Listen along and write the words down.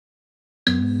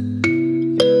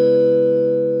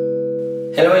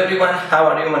Hello everyone, how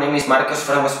are you? My name is Marcos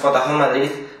from Spotahome Madrid,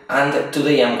 and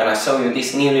today I'm gonna show you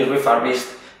this newly refurbished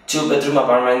 2-bedroom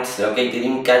apartment located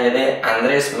in Calle de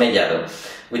Andrés Mellado,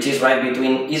 which is right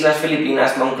between Islas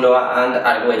Filipinas, Moncloa and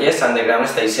Argüelles underground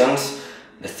stations.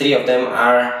 The three of them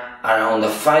are around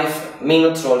 5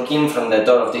 minutes walking from the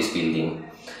door of this building.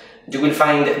 You will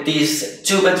find this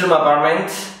 2-bedroom apartment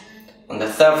on the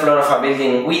 3rd floor of a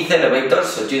building with elevators,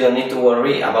 so you don't need to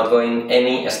worry about going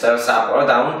any stairs up or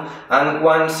down. And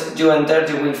once you enter,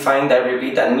 you will find, I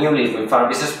repeat, a newly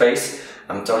refurbished space.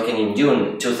 I'm talking in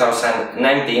June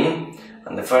 2019,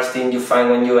 and the first thing you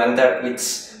find when you enter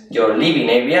it's your living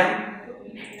area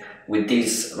with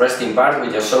this resting part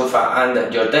with your sofa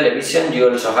and your television. You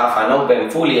also have an open,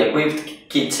 fully equipped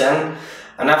kitchen,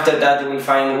 and after that you will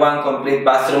find one complete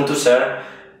bathroom to share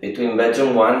between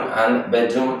bedroom 1 and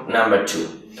bedroom number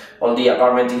 2. On the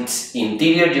apartment it's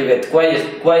interior, you get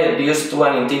quiet views to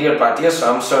an interior patio,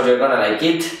 so I'm sure you're gonna like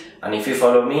it, and if you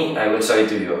follow me I will show it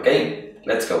to you, okay?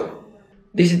 Let's go.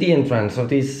 This is the entrance of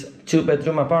this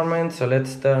 2-bedroom apartment, so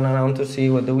let's turn around to see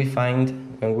what do we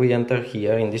find when we enter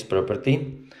here in this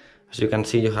property. As you can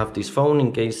see, you have this phone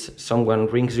in case someone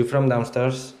rings you from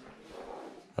downstairs,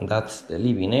 and that's the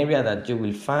living area that you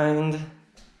will find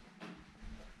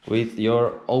with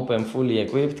your open, fully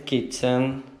equipped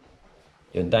kitchen,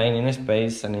 your dining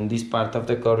space, and in this part of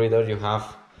the corridor you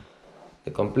have the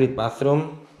complete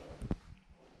bathroom.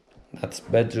 That's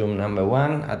bedroom number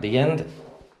 1 at the end,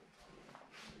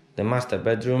 the master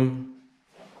bedroom,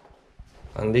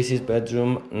 and this is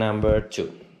bedroom number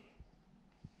 2.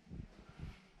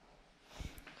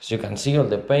 As you can see, all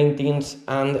the paintings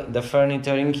and the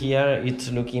furniture in here, it's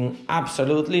looking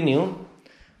absolutely new.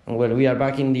 And when we are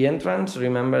back in the entrance,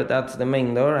 remember that's the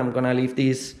main door. I'm gonna leave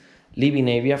this living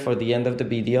area for the end of the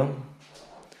video.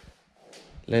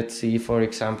 Let's see, for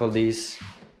example, these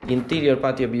interior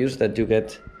patio views that you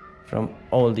get from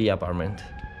all the apartment.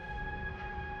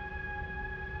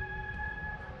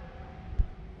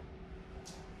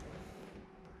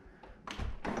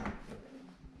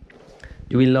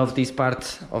 You will love this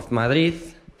part of Madrid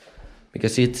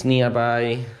because it's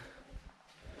nearby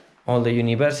all the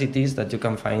universities that you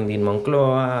can find in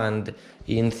Moncloa and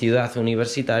in Ciudad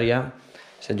Universitaria,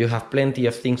 so you have plenty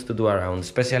of things to do around,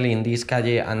 especially in this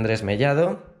Calle Andrés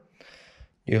Mellado.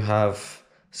 You have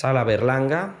Sala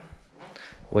Berlanga,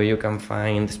 where you can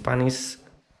find Spanish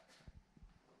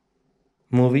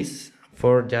movies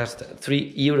for just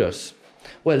 €3.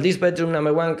 Well, this bedroom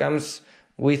number 1 comes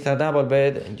with a double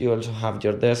bed. You also have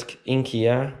your desk in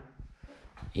here,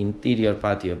 interior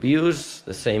patio views,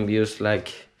 the same views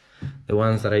like the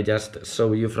ones that I just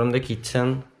showed you from the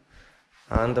kitchen,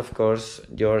 and of course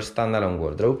your standalone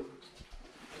wardrobe.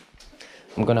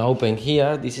 I'm gonna open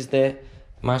here. This is the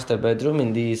master bedroom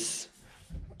in this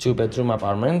 2-bedroom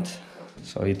apartment,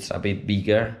 so it's a bit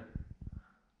bigger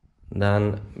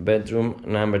than bedroom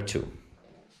number 2.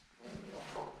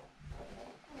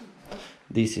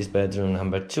 This is bedroom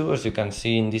number 2. As you can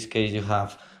see, in this case you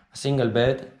have a single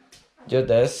bed, your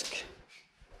desk,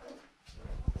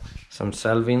 some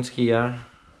shelvings here,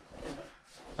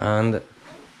 and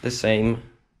the same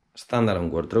standalone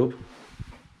wardrobe.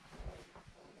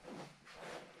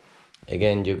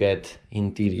 Again, you get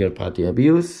interior patio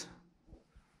views.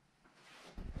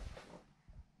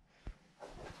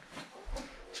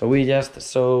 So we just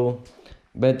saw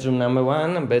bedroom number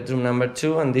 1 and bedroom number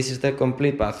 2, and this is the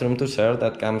complete bathroom to share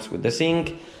that comes with the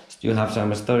sink. You have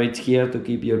some storage here to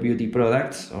keep your beauty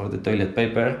products or the toilet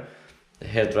paper, the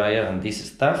hairdryer and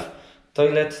this stuff,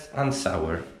 toilet and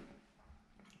shower.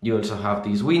 You also have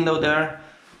this window there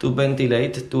to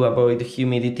ventilate to avoid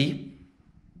humidity,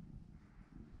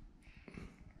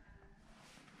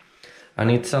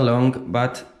 and it's a long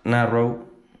but narrow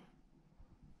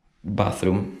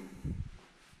bathroom.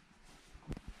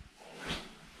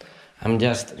 I'm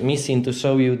just missing to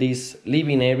show you this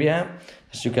living area.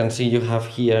 As you can see, you have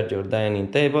here your dining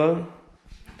table,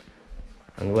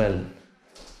 and well,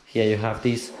 here you have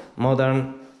this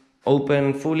modern,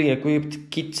 open, fully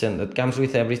equipped kitchen that comes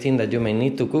with everything that you may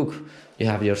need to cook. You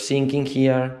have your sink in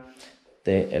here,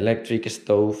 the electric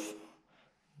stove,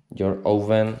 your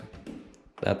oven,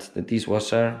 that's the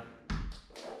dishwasher.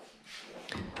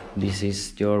 This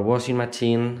is your washing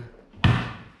machine,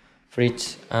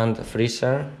 fridge and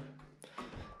freezer.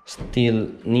 Still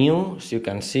new, as you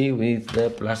can see, with the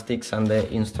plastics and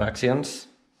the instructions.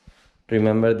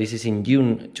 Remember, this is in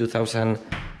June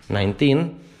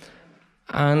 2019.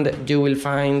 And you will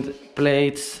find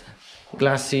plates,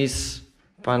 glasses,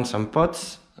 pans and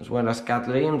pots, as well as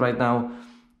cutlery. And right now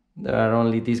there are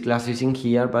only these glasses in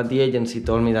here, but the agency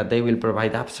told me that they will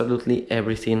provide absolutely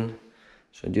everything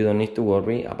So you don't need to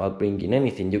worry about bringing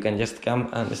anything, you can just come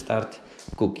and start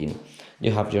cooking.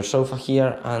 You have your sofa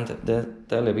here and the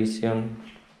television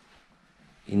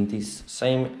in this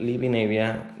same living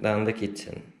area than the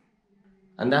kitchen.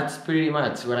 And that's pretty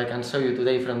much what I can show you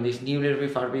today from this newly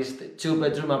refurbished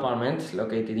 2-bedroom apartment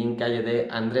located in Calle de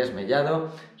Andrés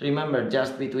Mellado. Remember,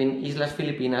 just between Islas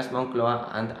Filipinas,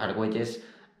 Moncloa and Argüelles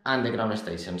underground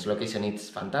stations. Location is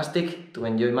fantastic to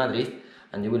enjoy Madrid,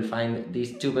 and you will find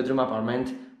this 2-bedroom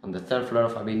apartment on the 3rd floor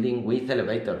of a building with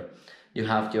elevator. You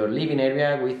have your living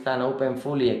area with an open,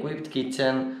 fully equipped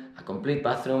kitchen, a complete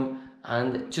bathroom,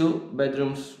 and 2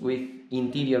 bedrooms with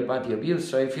interior patio views.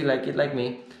 So if you like it like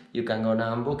me, you can go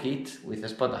now and book it with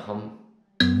Spot@Home.